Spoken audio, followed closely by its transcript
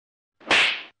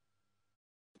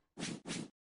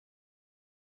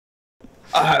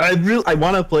I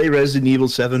want to play Resident Evil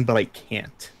 7, but I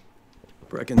can't.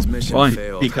 Brecken's mission Why?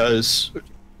 failed.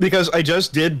 Because I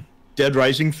just did Dead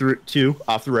Rising 2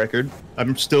 off the record.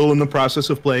 I'm still in the process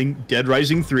of playing Dead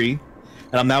Rising 3,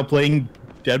 and I'm now playing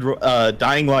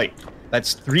Dying Light.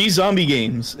 That's 3 zombie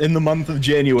games in the month of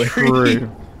January. True.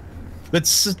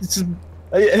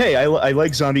 Hey, I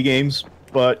like zombie games,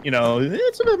 but you know,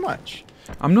 it's a bit much.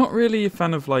 I'm not really a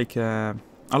fan of like I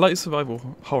like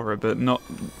survival horror, but not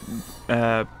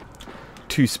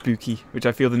too spooky, which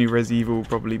I feel the new Resident Evil will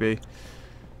probably be.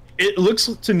 It looks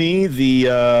to me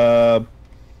that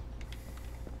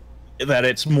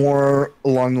it's more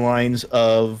along the lines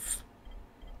of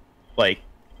like,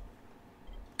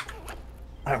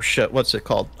 oh shit, what's it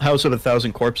called? House of a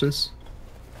Thousand Corpses.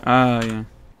 Ah, yeah.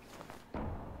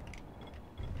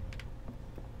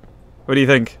 What do you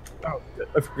think? Oh,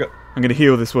 I forgot. I'm gonna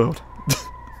heal this world.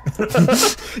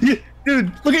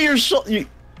 Dude, look at your shoulder.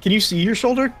 Can you see your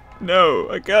shoulder? No,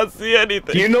 I can't see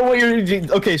anything. Do you know what you're...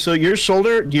 Okay, so your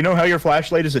shoulder, do you know how your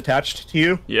flashlight is attached to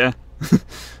you? Yeah.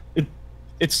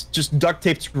 It's just duct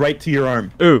taped right to your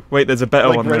arm. Ooh, wait, there's a better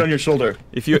like one right there. on your shoulder.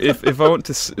 If I want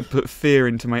to put fear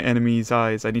into my enemy's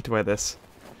eyes, I need to wear this.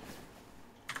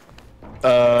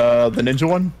 The ninja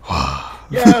one?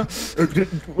 Yeah.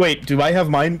 Wait, do I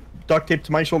have mine duct taped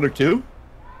to my shoulder too?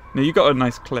 No, you got a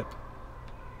nice clip.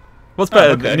 What's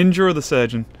better, okay. the ninja or the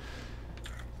surgeon?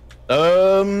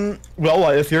 Well,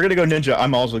 if you're gonna go ninja,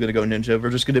 I'm also gonna go ninja. We're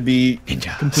just gonna be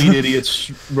complete idiots.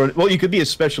 Well, you could be a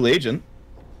special agent.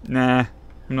 Nah,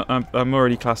 I'm not. I'm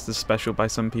already classed as special by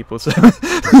some people, so...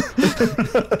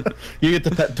 You get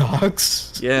the pet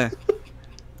dogs? Yeah.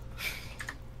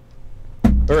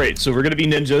 Alright, so we're gonna be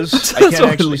ninjas. I can't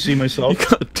actually see myself. You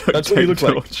got a duct That's what you tape look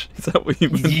like. torch. Is that what you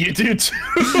mean? You do too.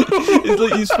 It's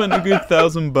like you spent a good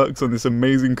 $1,000 on this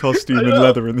amazing costume and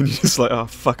leather, and then you're just like, oh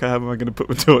fuck, how am I going to put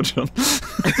my torch on?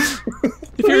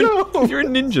 if you're a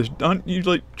ninja, aren't you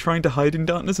like trying to hide in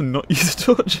darkness and not use a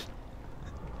torch?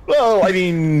 Well, I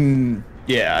mean,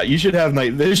 yeah, you should have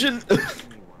night vision.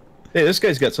 Hey, this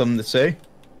guy's got something to say.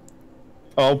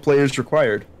 All players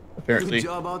required, apparently. Good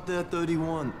job out there,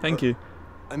 31. Thank you.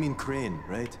 I mean Crane,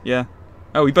 right? Yeah.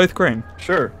 Oh, we both Crane.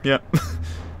 Sure. Yeah.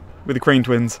 We're the Crane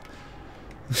twins.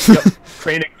 Yep.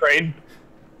 Crane and Crane.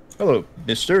 Hello,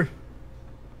 mister.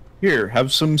 Here,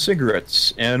 have some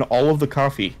cigarettes and all of the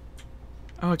coffee.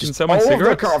 Oh, I can Just sell my all cigarettes? of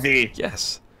the coffee!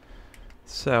 Yes.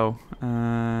 So,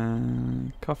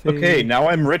 coffee. Okay, now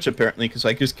I'm rich apparently because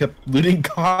I just kept looting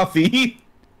coffee.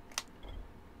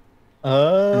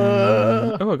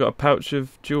 Oh, I got a pouch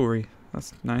of jewelry.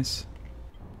 That's nice.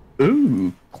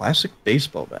 Ooh, classic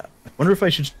baseball bat. I wonder if I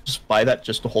should just buy that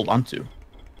just to hold on to.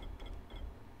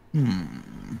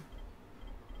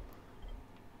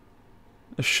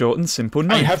 A short and simple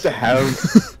knife. I have to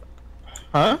have...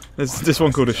 Huh? There's this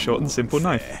one called a short and simple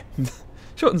knife.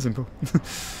 Short and simple.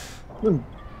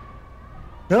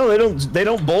 No, they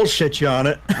don't bullshit you on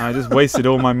it. I just wasted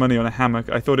all my money on a hammer.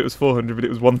 I thought it was 400, but it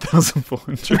was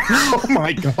 1,400. Oh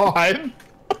my god!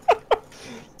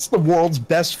 It's the world's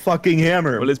best fucking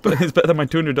hammer. Well, it's better than my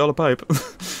 $200 pipe.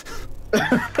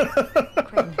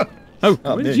 Oh,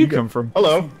 where did you come from?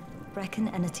 Hello.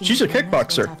 Brecken and a team She's a of runners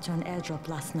kickboxer. went after an airdrop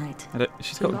last night.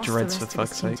 She's We got lost dreads, the for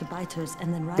rest fuck's of his sake. team to biters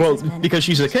and then Well, Rice's men because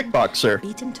she's a kickboxer.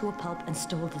 beat him to a pulp and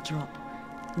stole the drop.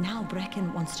 Now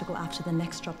Brecken wants to go after the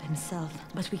next drop himself,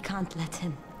 but we can't let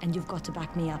him, and you've got to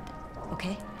back me up,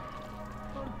 okay?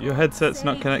 Your headset's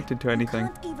not connected to anything.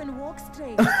 You can't even walk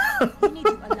straight. We need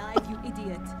you alive, you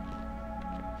idiot.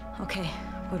 Okay,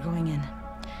 we're going in.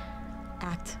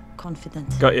 Act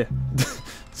confident. Got you.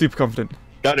 Super confident.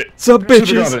 Got it. Sup, Super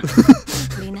bitches? got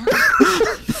it. Lena?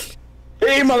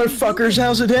 Hey, motherfuckers,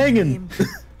 how's it hanging?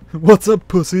 What's up,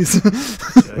 pussies?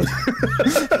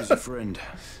 Who's your friend?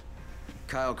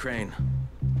 Kyle Crane.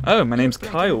 Oh, my name's Brecken,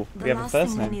 Kyle. the We have a last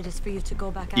first thing we name. need is for you to go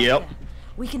back out Yep. there.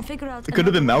 We can figure out It could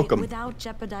have been another way Malcolm. without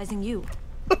jeopardizing you.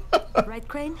 Right,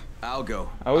 Crane? I'll go.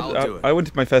 I I'll do it. I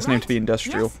wanted my first name Right. to be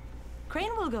Industrial. Yes.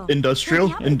 Crane will go. Industrial?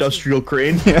 What happened to Industrial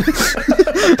crane?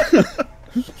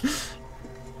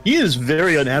 He is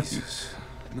very unhappy. Jesus.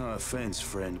 No offense,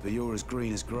 friend, but you're as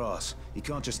green as grass. You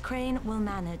can't just... Crane will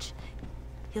manage.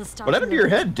 He'll start. What happened to your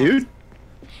head, dude?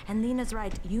 And Lena's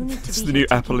right. You need to It's be the new here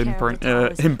taking Apple care of the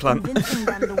towers, implant. convincing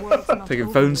them the world's not Taking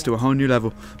over phones to a yet. whole new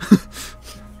level.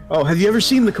 Oh, have you ever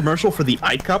seen the commercial for the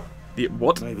iCup?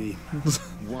 What? Maybe...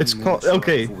 It's called...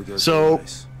 Okay, so...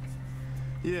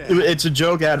 Yeah. It's a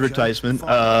joke advertisement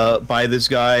by this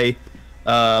guy,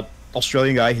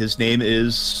 Australian guy. His name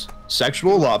is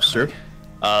Sexual Lobster,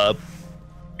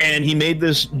 and he made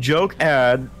this joke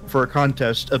ad for a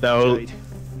contest about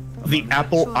the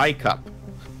Apple iCup.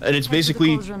 and it's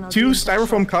basically 2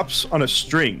 styrofoam cups on a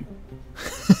string.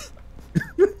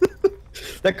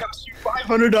 That costs you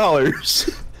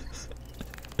 $500.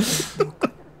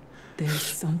 There's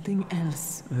something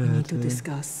else we need to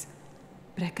discuss.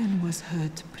 Brecken was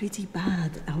hurt pretty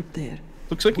bad out there.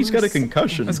 Looks like he's got a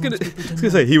concussion. I was gonna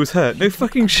say he was hurt. No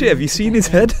fucking shit. Have you seen his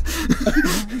head? Now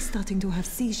he's starting to have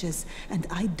seizures, and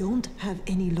I don't have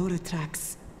any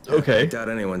Loratrax. Okay. I doubt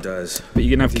anyone does. But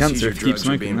you're gonna have These cancer seizure if you keep drugs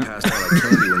were being smoking that. passed out like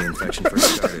candy when the infection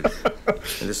first started.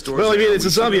 And the stores Well, I are mean, out it's a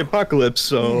weeks zombie ago. apocalypse,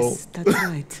 so Yes, that's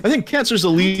right. I think cancer's the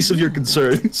least of your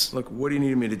concerns. Look, what do you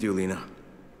need me to do, Lena?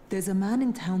 There's a man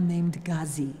in town named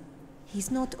Ghazi. He's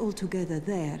not altogether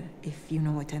there, if you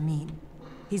know what I mean.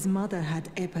 His mother had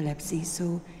epilepsy,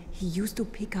 so he used to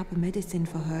pick up medicine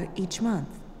for her each month.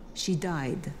 She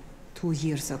died 2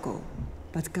 years ago.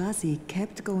 But Ghazi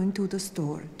kept going to the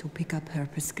store to pick up her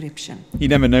prescription. He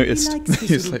never noticed. He likes his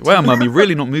He was like, routine, wow, mum, you're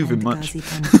really not moving and much. Ghazi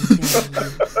can be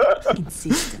very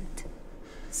insistent.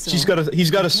 So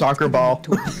He's got a soccer ball.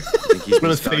 Think he's been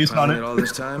With a face on stockpiling it. all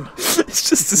this time? It's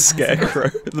just a scarecrow.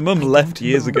 The mum left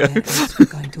years ago.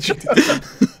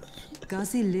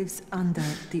 Ghazi lives under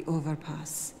the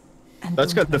overpass. And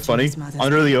That's don't kind of mention funny. his mother's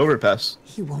Under the death. overpass.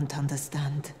 He won't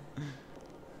understand.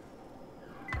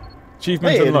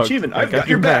 Achievement Hey, an unlocked. achievement. I I've got got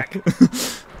your back.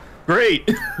 Great.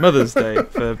 Mother's Day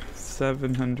for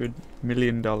 $700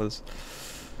 million.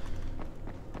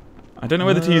 I don't know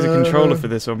whether to use a controller for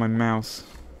this or my mouse.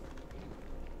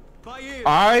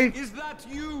 Is that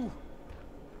you?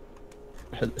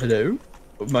 Hello?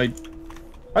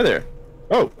 Hi there.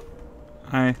 Oh.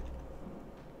 I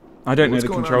don't know What's the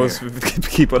going on controls here? for the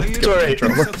keyboard. It's alright. in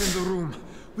the room.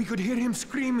 We could hear him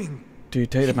screaming. Dude,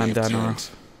 take the bandana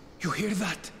off. You hear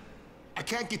that? I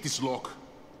can't get this lock.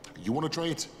 You want to try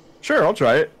it? Sure, I'll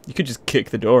try it. You could just kick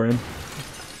the door in.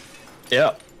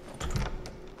 Yeah.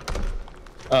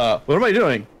 What am I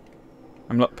doing?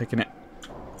 I'm not picking it.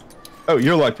 Oh,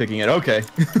 you're lockpicking it. Okay.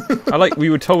 We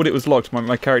were told it was locked.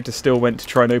 My character still went to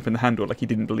try and open the handle like he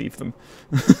didn't believe them.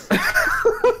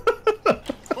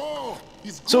 Oh,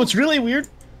 he's So what's really weird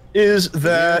is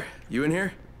that You in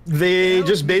here? they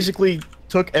just basically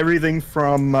took everything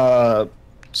from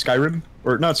Skyrim,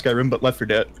 or not Skyrim, but Left 4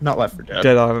 Dead. Not Left 4 Dead.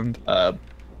 Dead Island.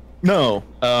 No.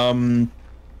 Ah,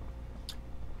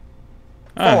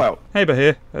 Fallout. hey,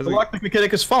 Bahir. How's The it? lockpick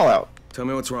mechanic is Fallout. Tell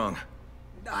me what's wrong.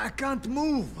 I can't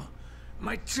move.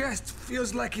 My chest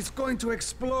feels like it's going to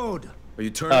explode. Are you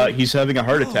turning? He's having a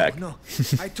heart attack. No,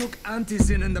 I took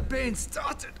antizin and the pain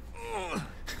started. Ugh,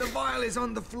 the vial is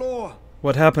on the floor.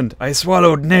 What happened? I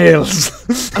swallowed nails.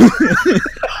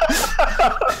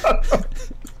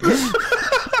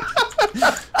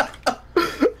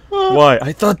 Why?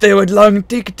 I thought they were long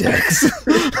tic tacs.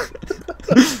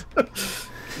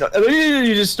 No, and then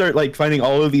you just start like finding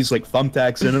all of these like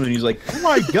thumbtacks in him, and he's like, "Oh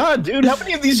my god, dude, how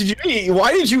many of these did you eat?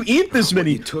 Why did you eat this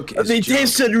many? you took is They junk."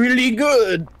 tasted really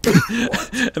good."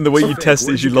 And the way you Frank, test it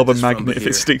where'd is you you lob get a this from, magnet. If it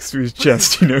Bahir? sticks through his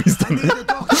chest, you know he's I done need it. a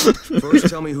doctor. First,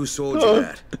 tell me who sold you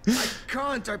that. I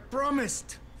can't, I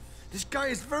promised. This guy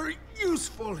is very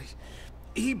useful.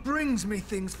 He brings me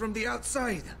things from the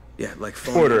outside. Yeah, like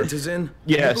phone Order. antizin?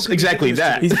 Yes, People can exactly get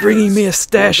that. used He's bringing me a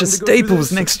stash of Want them to go through staples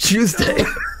this? next Tuesday.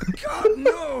 God,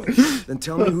 no! to it. Then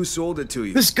tell me who sold it to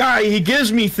you. This guy, he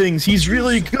gives me things. He's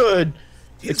really good.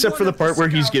 Except for one the of the part where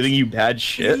he's scouts. giving you bad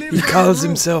shit. lives He in calls the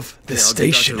room. himself the Yeah, I'll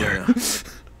get Dr. Stationer.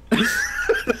 Lena.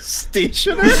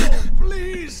 Stationer? Oh,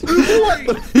 please!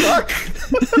 Fuck.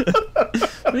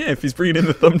 Yeah, if he's bringing in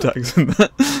the thumbtacks and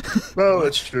that. Oh,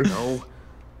 that's true. No.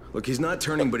 Look, he's not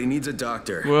turning, but he needs a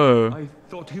doctor. Whoa. I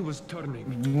thought he was turning.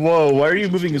 Whoa, why are you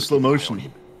moving in slow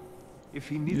motion? If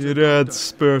he needs It a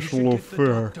adds doctor, special you should get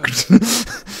the effects.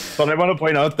 doctor. But I want to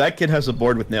point out that kid has a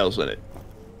board with nails in it.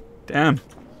 Damn.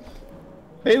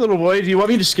 Hey, little boy, do you want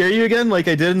me to scare you again like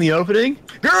I did in the opening?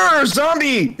 Grrr,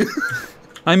 zombie!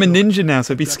 I'm a ninja now,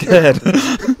 so be scared.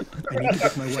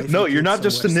 No, you're not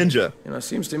just a ninja. You know, it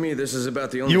seems to me this is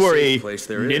about the only You are safe a place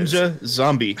there is. ninja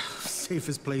zombie.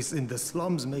 Safest place in the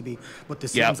slums, maybe, but the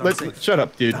Yeah, slums aren't safe. shut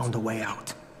up, dude. Found a way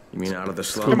out. You mean out of the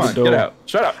slums? Come on, door. get out.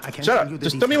 Shut up. I can't Shut tell you up. the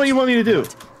Just tell me what you want me to do.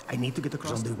 details, but I need to get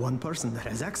across. There's only one person that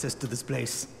has access to this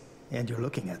place, and you're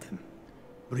looking at him.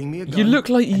 Bring me a gun. You look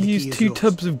like you and the key used is 2 yours,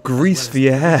 tubs of as grease well for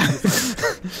your hair.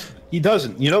 as He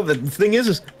doesn't. You know, the thing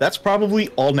is that's probably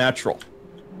all natural.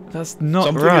 That's not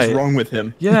Something right. is wrong with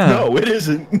him. Yeah. No, it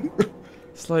isn't.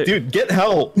 It's like, Dude, get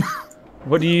help.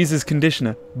 what do you use as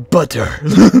conditioner? Butter.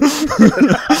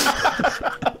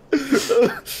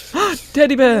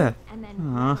 Teddy bear. And then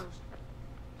Aw.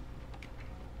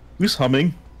 Who's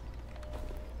humming?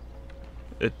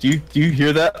 Do you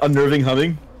hear that unnerving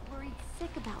humming? we're worried sick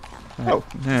about them. Oh,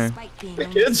 No. Despite being hey,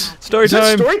 only kids. half Story Is that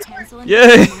time! story Hansel and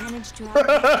Yay! Gretel managed to outwit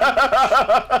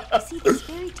the witch. See, this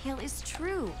fairy tale is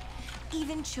true.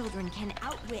 Even children can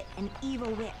outwit an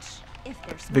evil witch if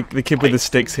they're smart. The kid with the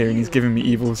sticks here, and he's giving me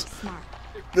evils. Smart.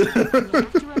 You have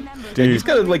to remember Dude. He's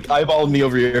kind of like eyeballing me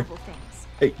over here.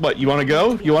 Hey, what? You want to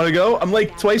go? You want to go? I'm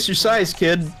like twice your size,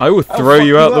 kid. I will I'll throw fuck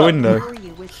you out the up. window.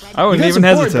 I You wouldn't guys even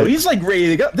are bored, though. hesitate. He's like ready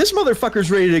to go. This motherfucker's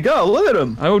ready to go. Look at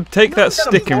him. I will take that Look at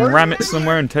him, stick and bored. ram it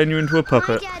somewhere and turn you into a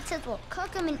puppet. My dad says we'll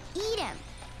cook them and eat them.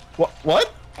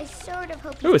 What? I sort of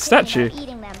hope Ooh, a he's kidding statue. about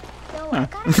eating them. Though I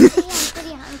gotta say I'm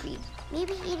pretty hungry.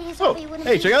 Maybe eating Oh, something wouldn't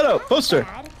hey, be check out a that poster.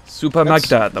 bad. Super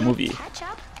Magda, the movie.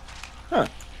 Ketchup? Huh.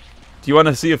 Do you want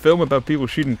to see a film about people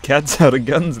shooting cats out of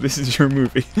guns? This is your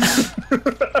movie.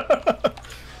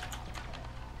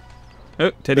 Oh,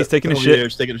 Teddy's taking a Over shit. there,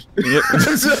 he's taking a Yep. I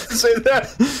was about to say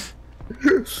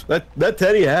that. That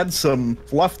Teddy had some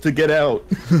fluff to get out.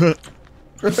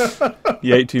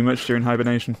 He ate too much during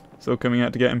hibernation. It's all coming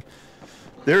out to get him.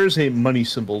 There is a money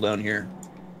symbol down here.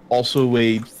 Also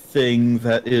a thing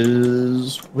that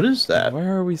is... What is that?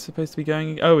 Where are we supposed to be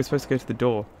going? Oh, we're supposed to go to the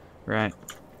door. Right.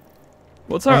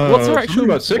 What's our something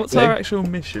about sick what's our day. actual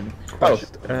mission? Oh,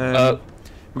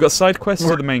 We've got side quests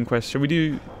or the main quest. Shall we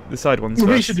do the side ones first?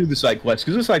 we should do the side quest,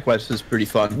 because the side quest is pretty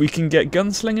fun. We can get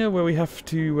Gunslinger, where we have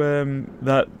to,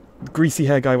 that greasy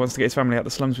hair guy wants to get his family out of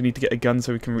the slums. We need to get a gun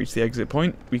so we can reach the exit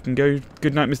point. We can go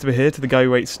Goodnight Mr. Bahir to the guy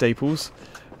who ate Staples.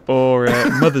 Or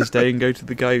Mother's Day and go to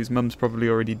the guy whose mum's probably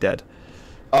already dead.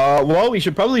 Well, we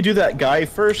should probably do that guy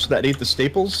first that ate the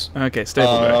Staples. Okay,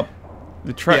 Staple guy.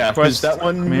 The track Yeah, 'cause quest that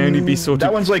one may only be sorted...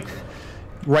 That one's like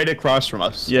right across from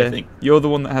us, I Yeah, think. you're the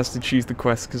one that has to choose the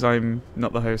quest because I'm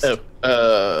not the host.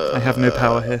 Oh, I have no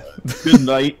power here. Good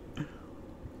night.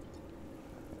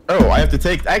 Oh, I have to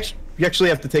take... You actually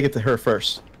have to take it to her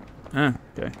first. Ah,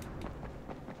 okay.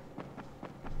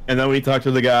 And then we talk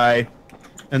to the guy,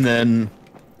 and then...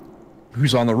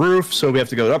 Who's on the roof, so we have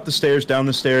to go up the stairs, down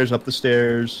the stairs, up the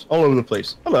stairs, all over the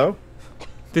place. Hello.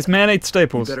 This man ate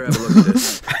Staples. Better have a look at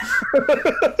this.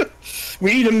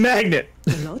 We need a magnet.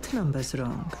 The lot number's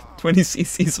wrong. 20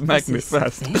 cc's of magnet This is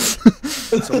fast.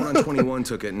 insane. Someone on 21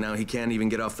 took it, and now he can't even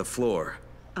get off the floor.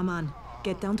 Aman,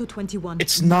 get down to 21.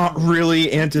 It's not really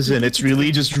antizin, it's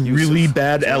really just really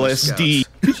bad LSD.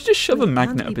 Could you just shove a We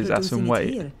magnet can't up be his ass and producing it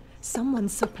wait? here.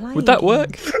 Someone's supplying Would that him.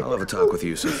 work? I'll have a talk with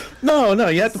Yusuf. No,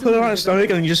 you have to put it on his stomach,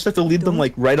 and you just have to lead them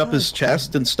like right up his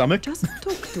chest and stomach. Just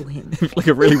talk to him. Like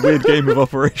a really weird game of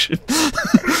Operation.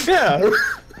 Yeah.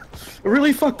 A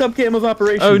really fucked up game of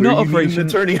Operation. Oh, where not you need Operation. an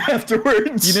attorney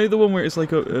afterwards. You know the one where it's like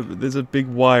there's a big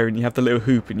wire and you have the little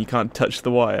hoop and you can't touch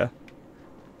the wire?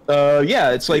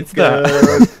 Yeah, it's like It's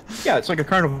that. yeah, it's like a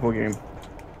carnival game.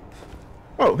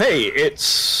 Oh, hey,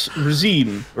 it's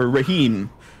Raheen.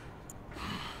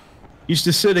 He's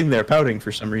just sitting there pouting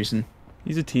for some reason.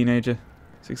 He's a teenager.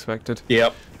 It's expected.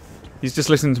 Yep. He's just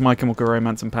listening to My Chemical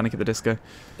Romance and Panic at the Disco.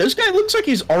 This guy looks like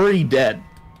he's already dead.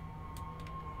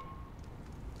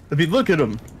 I mean, look at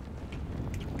him.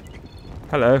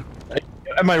 Hello.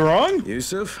 Am I wrong?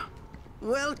 Yusuf?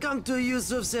 Welcome to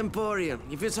Yusuf's Emporium.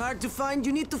 If it's hard to find,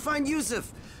 you need to find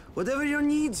Yusuf. Whatever your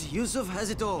needs, Yusuf has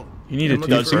it all. You need I'm a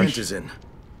looking for toothbrush. Antizin.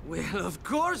 Well, of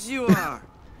course you are.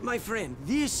 My friend,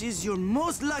 this is your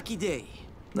most lucky day.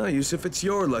 No, Yusuf, it's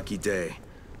your lucky day.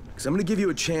 Because I'm going to give you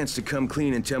a chance to come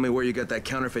clean and tell me where you got that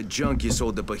counterfeit junk you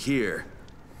sold to Bahir.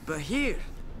 Bahir?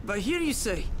 Bahir, you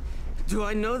say? Do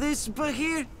I know this,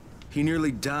 Bahir? He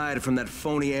nearly died from that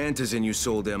phony Antizin you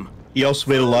sold him. He also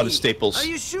made a lot of Phony? staples. Are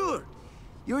you sure?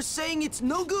 You're saying it's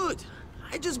no good?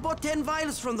 I just bought 10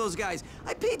 vials from those guys.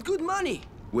 I paid good money.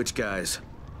 Which guys?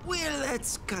 Well,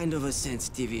 that's kind of a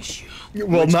sensitive issue.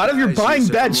 Well, not if you're guys, buying Yusuf?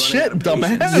 I'm bad running shit, out of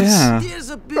patience. dumbass. Yeah. There's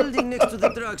a building next to the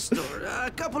drugstore. A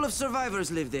couple of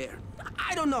survivors live there.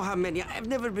 I don't know how many. I've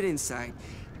never been inside.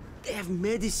 They have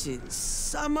medicines.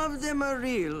 Some of them are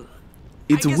real.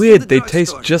 It's I guess weird, from the they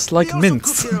taste drugstore. just like They also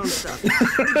mints. cook their own stuff. The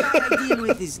guy I deal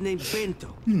with is named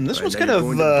Bento. This Right, one's now kind you're of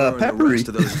going to burn the peppery. rest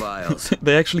of those vials.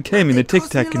 They actually came in a They Tic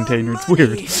cost me Tac a lot of container. It's money.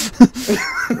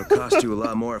 weird. It'll cost you a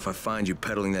lot more if I find you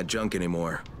peddling that junk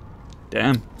anymore.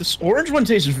 Damn. This orange one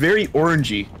tastes very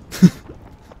orangey.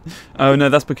 Oh no,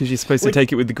 that's because you're supposed to Wait.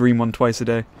 take it with the green one twice a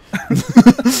day.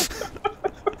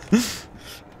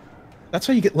 That's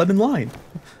how you get lemon lime.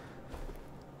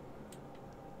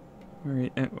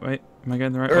 Wait, am I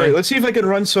going the right All way? right, let's see if I can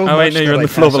run so much. Oh wait, no, that you're on I the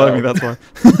floor pass below out. me, that's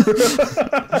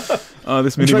why. Oh,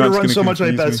 this I'm mini trying to map's run gonna so much I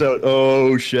confuse pass me. out.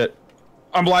 Oh shit.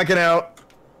 I'm blacking out.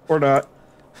 Or not.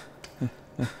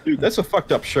 Dude, that's a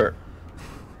fucked up shirt.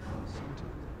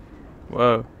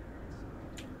 Whoa.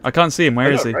 I can't see him, where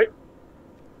I is know, he? right?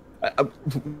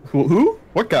 Who?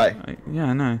 What guy? Yeah,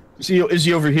 I know. Is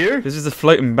he over here? This is a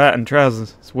floating bat in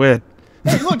trousers. It's weird.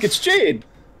 Hey, look, it's Jade.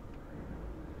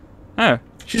 Oh.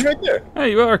 She's right there. Oh,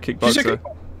 you are a kickboxer.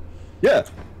 Yeah.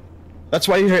 That's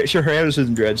why her hair is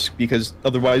in dreads, because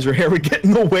otherwise her hair would get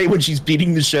in the way when she's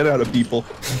beating the shit out of people.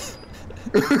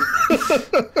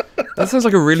 That sounds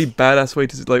like a really badass way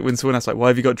to, like, when someone asks, like, why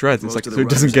have you got dreads? It's like, so it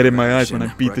doesn't get in my eyes when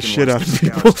I beat the shit out of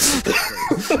people.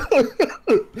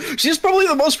 She's probably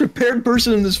the most prepared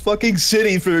person in this fucking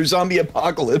city for zombie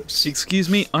apocalypse. Excuse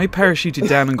me, I parachuted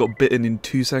down and got bitten in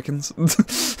 2 seconds.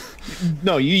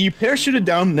 No, you parachuted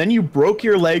down, and then you broke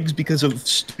your legs because of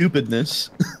stupidness.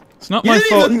 It's not my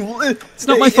fault. It's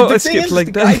not my fault I skipped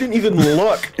leg day. I didn't even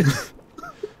look.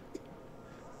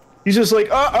 He's just like,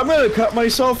 oh, I'm gonna cut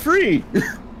myself free.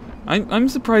 I'm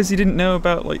surprised he didn't know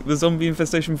about, like, the zombie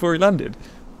infestation before he landed.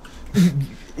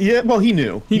 Yeah, well, he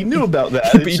knew. He knew about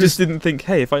that. But he just didn't think,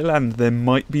 hey, if I land, there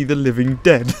might be the living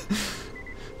dead.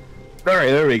 Alright,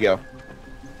 there we go.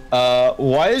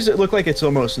 Why does it look like it's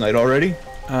almost night already?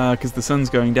 Because the sun's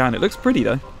going down. It looks pretty,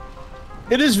 though.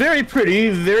 It is very pretty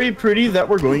that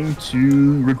we're going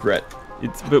to regret.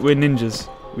 But we're ninjas.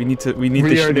 We need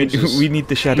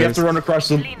the shadows. We have to run across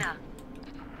the...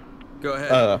 Go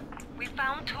ahead. We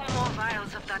found 2 more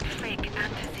vials of that fake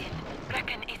antizin.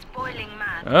 Brecken is boiling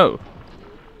mad. Oh.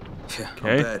 Yeah,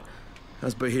 okay. I'll bet.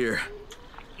 How's Bahir?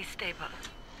 He's stable.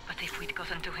 But if we'd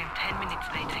gotten to him 10 minutes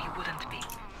later, he wouldn't be.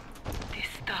 This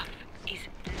stuff is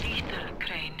lethal,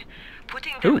 Crane.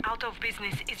 Putting them out of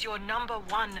business is your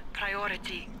 #1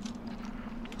 priority.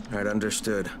 Alright,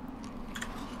 understood.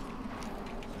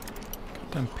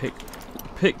 Damn pick,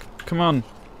 come on.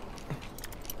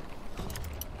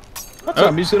 That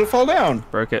zombie's gonna fall down.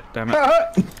 Broke it, damn it.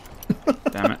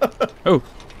 Damn it. Oh.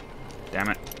 Damn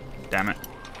it. Damn it.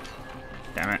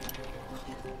 Damn it.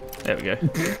 There we go.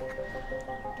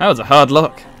 That was a hard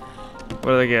lock.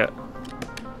 What did I get?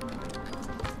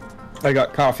 I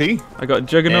got coffee. I got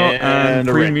Juggernaut and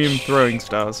premium wrench. throwing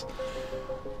stars.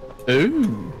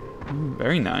 Ooh.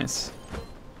 Very nice.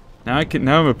 Now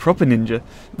I'm a proper ninja.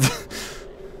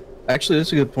 Actually,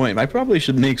 that's a good point. I probably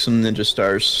should make some ninja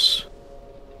stars.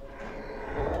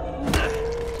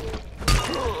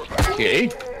 Okay.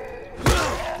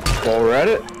 While we're at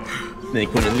it,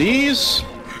 make one of these.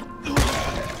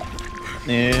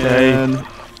 And okay.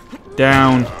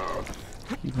 Down.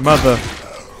 You mother.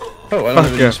 Oh, I don't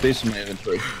have any space in my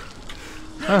inventory.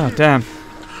 Oh, damn.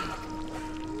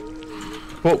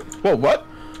 Whoa, what?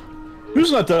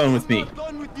 Who's not done with me?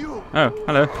 Oh,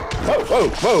 hello.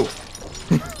 Whoa.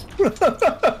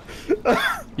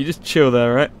 You just chill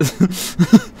there, right?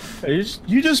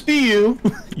 You just be you.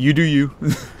 You do you.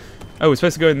 Oh, we're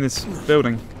supposed to go in this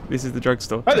building. This is the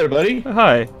drugstore. Hi there, buddy. Oh,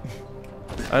 hi.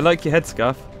 I like your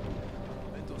headscarf.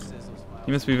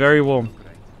 You must be very warm.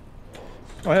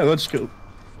 Oh yeah, let's go.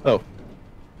 Oh.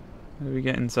 How do we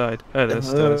get inside? Oh, there's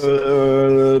stairs.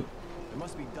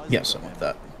 Yes, I want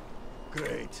that.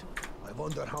 Great. I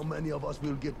wonder how many of us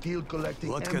will get killed collecting.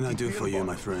 What can I do for you,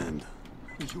 my friend?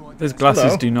 Those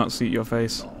glasses do not suit your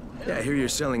face. Yeah, I hear you're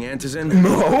selling antizin.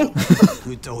 No.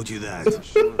 Who told you that?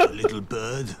 A little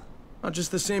bird? Not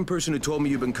just the same person who told me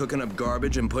you've been cooking up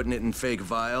garbage and putting it in fake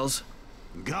vials.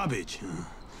 Garbage?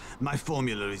 My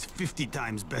formula is 50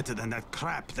 times better than that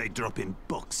crap they drop in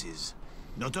boxes.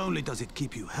 Not only does it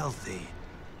keep you healthy,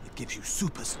 it gives you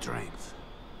super strength,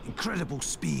 incredible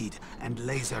speed, and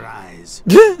laser eyes.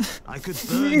 I could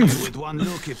burn you with one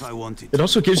look if I wanted to. It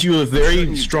also gives you a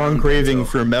very strong craving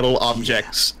for metal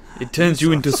objects. It turns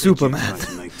you into Superman.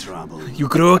 You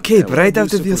grow a cape right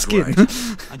out of your skin.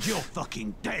 And you're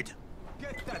fucking dead.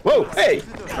 Whoa, hey,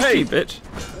 bitch.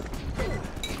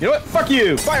 You know what? Fuck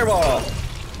you! Fireball!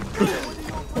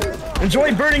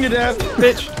 Enjoy burning to death!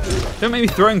 Bitch! Don't make me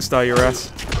throwing star your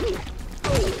ass.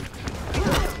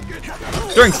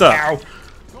 Throwing star! Ow!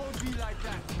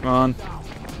 Come on.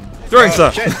 Throwing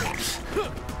star!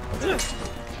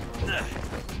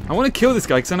 I want to kill this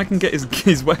guy because then I can get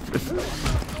his weapon.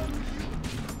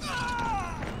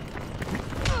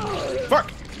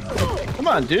 Fuck! Come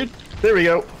on, dude. There we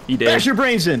go. He did. Bash your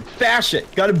brains in. Bash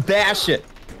it. Gotta bash it.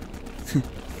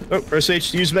 Oh, press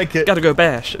H to use med kit. Gotta go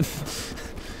bash.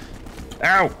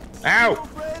 Ow! Ow!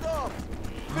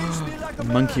 A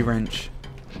monkey wrench.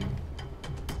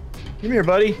 Come here,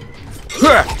 buddy.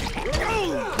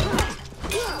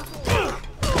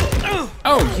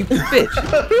 Oh, you bitch!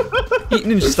 Eat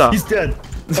ninja star. He's dead.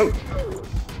 Oh.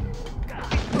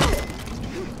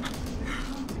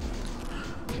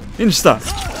 Ninja star.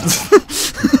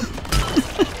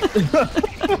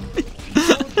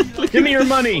 Give me your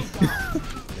money.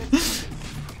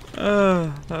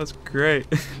 That was great.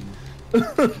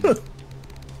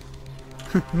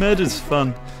 Murder's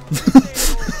fun.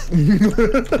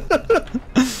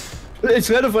 It's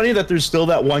kind of funny that there's still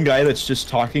that one guy that's just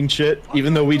talking shit,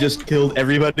 even though we just killed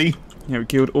everybody. Yeah, we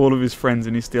killed all of his friends,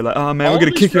 and he's still like, "Oh man, we're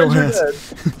gonna kick your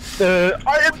ass."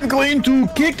 I am going to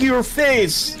kick your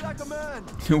face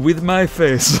with my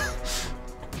face.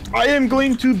 I am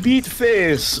going to beat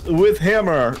face with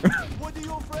hammer. What are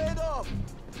you afraid of?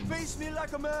 Face me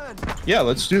like a man. Yeah,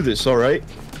 let's do this. All right.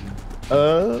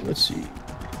 Let's see.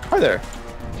 Hi there.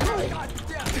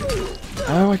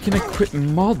 Oh, I can equip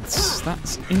mods.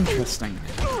 That's interesting.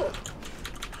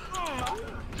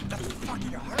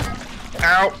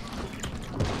 Ow.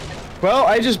 Well,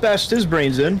 I just bashed his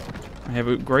brains in. I have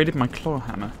upgraded my claw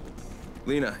hammer.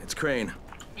 Lena, it's Crane.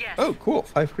 Yes. Oh, cool.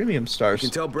 5 premium stars. You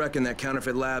can tell Brecken that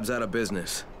counterfeit lab's out of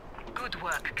business. Good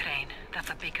work, Crane. That's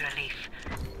a big relief.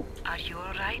 Are you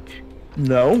alright?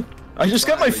 No. I just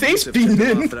got my face beaten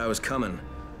in. That I was coming.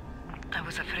 I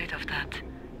was afraid of that.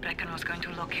 Brecken was going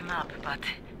to lock him up, but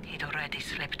he'd already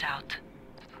slipped out.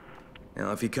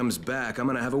 Now, if he comes back, I'm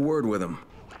gonna have a word with him.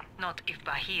 Not if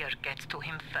Bahir gets to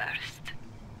him first.